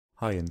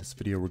Hi, in this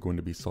video we're going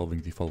to be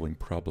solving the following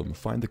problem.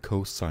 Find the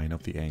cosine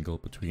of the angle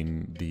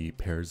between the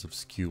pairs of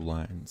skew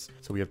lines.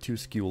 So we have two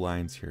skew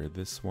lines here,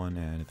 this one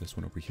and this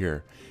one over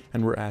here.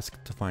 And we're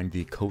asked to find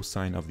the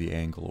cosine of the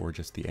angle, or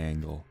just the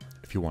angle,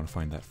 if you want to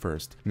find that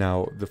first.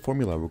 Now, the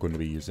formula we're going to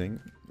be using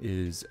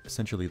is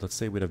essentially, let's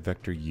say we had a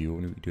vector u,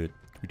 and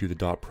we do the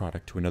dot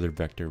product to another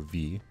vector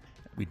v.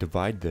 We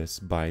divide this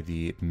by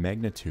the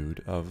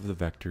magnitude of the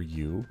vector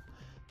u,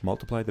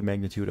 multiply the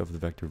magnitude of the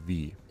vector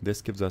v.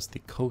 This gives us the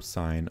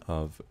cosine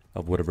of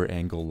whatever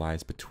angle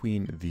lies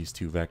between these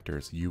two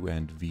vectors, u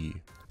and v.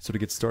 So to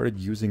get started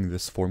using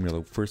this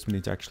formula, first we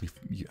need to actually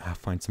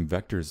find some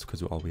vectors,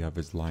 because all we have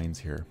is lines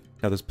here.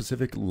 Now the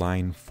specific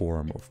line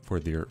form for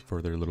their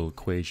little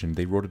equation,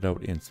 they wrote it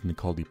out in something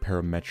called the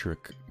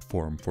parametric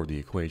form for the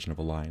equation of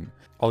a line.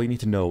 All you need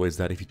to know is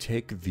that if you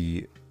take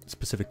the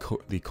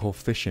the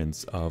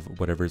coefficients of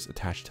whatever's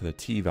attached to the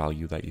t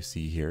value that you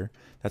see here,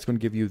 that's going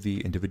to give you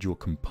the individual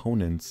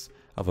components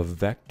of a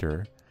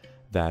vector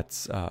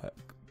that's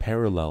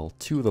parallel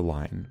to the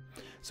line.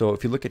 So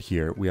if you look at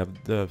here, we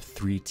have the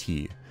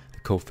 3t. The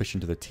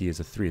coefficient of the t is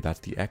a 3. That's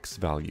the x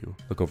value.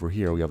 Look over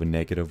here, we have a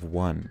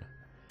 -1.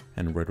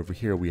 And right over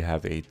here, we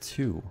have a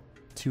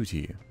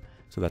 2t.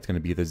 So that's going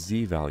to be the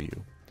z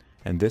value.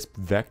 And this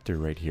vector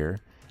right here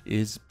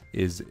is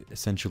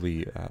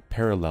essentially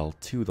parallel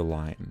to the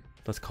line.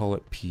 Let's call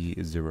it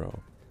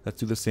P0.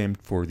 Let's do the same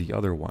for the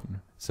other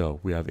one.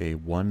 So we have a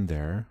 1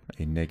 there,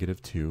 a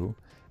 -2,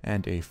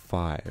 and a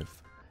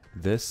 5.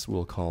 This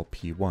we'll call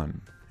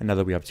P1. And now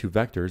that we have two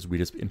vectors, we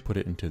just input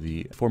it into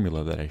the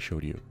formula that I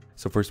showed you.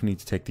 So first we need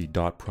to take the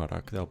dot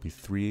product. That'll be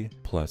 3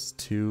 plus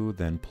 2,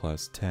 then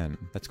plus 10.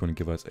 That's going to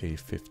give us a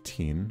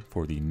 15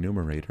 for the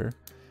numerator.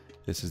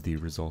 This is the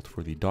result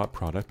for the dot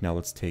product. Now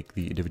let's take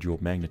the individual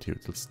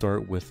magnitudes. Let's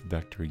start with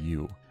vector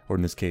u, or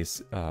in this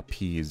case,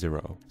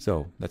 P0.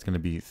 So that's going to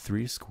be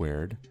 3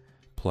 squared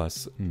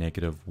plus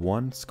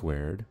 -1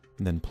 squared,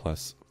 and then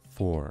plus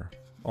 4.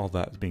 All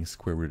that is being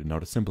square rooted. Now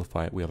to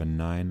simplify it, we have a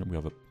 9, we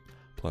have a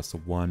plus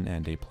 1,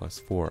 and a plus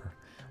 4.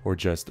 Or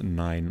just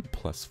 9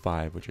 plus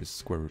 5, which is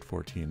square root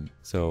 14.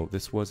 So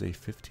this was a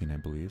 15, I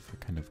believe. I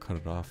kind of cut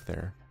it off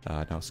there.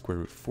 Now square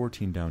root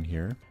 14 down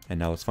here. And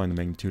now let's find the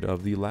magnitude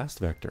of the last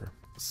vector.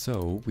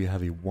 So we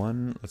have a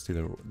 1, let's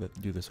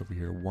do this over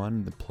here.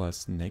 1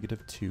 plus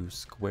 -2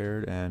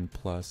 squared and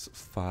plus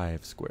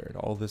 5 squared.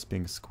 All this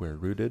being square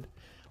rooted.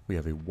 We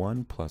have a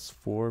 1 plus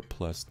 4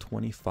 plus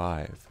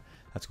 25.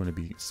 That's going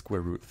to be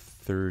square root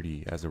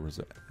 30 as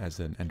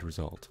an end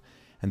result.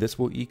 And this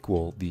will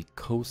equal the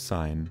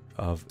cosine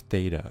of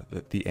theta,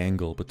 the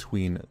angle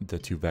between the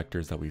two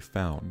vectors that we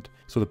found.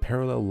 So the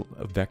parallel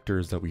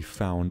vectors that we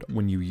found,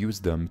 when you use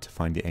them to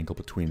find the angle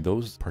between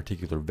those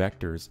particular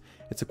vectors,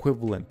 it's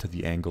equivalent to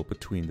the angle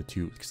between the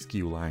two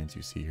skew lines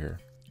you see here.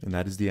 And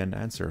that is the end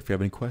answer. If you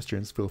have any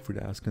questions, feel free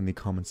to ask in the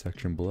comment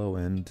section below.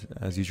 And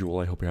as usual,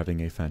 I hope you're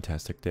having a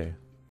fantastic day.